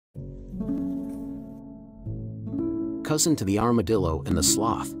Cousin to the armadillo and the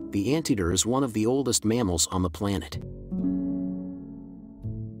sloth, the anteater is one of the oldest mammals on the planet.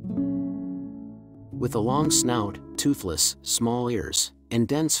 With a long snout, toothless, small ears, and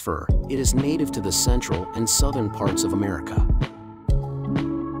dense fur, it is native to the central and southern parts of America.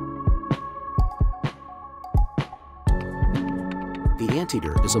 The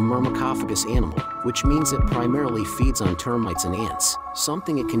anteater is a myrmecophagous animal, which means it primarily feeds on termites and ants,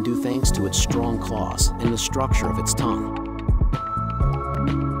 something it can do thanks to its strong claws and the structure of its tongue.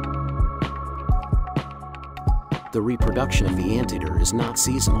 The reproduction of the anteater is not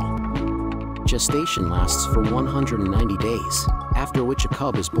seasonal. Gestation lasts for 190 days, after which a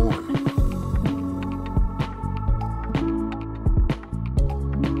cub is born.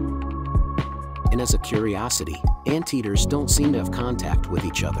 And as a curiosity, anteaters don't seem to have contact with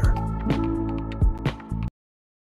each other.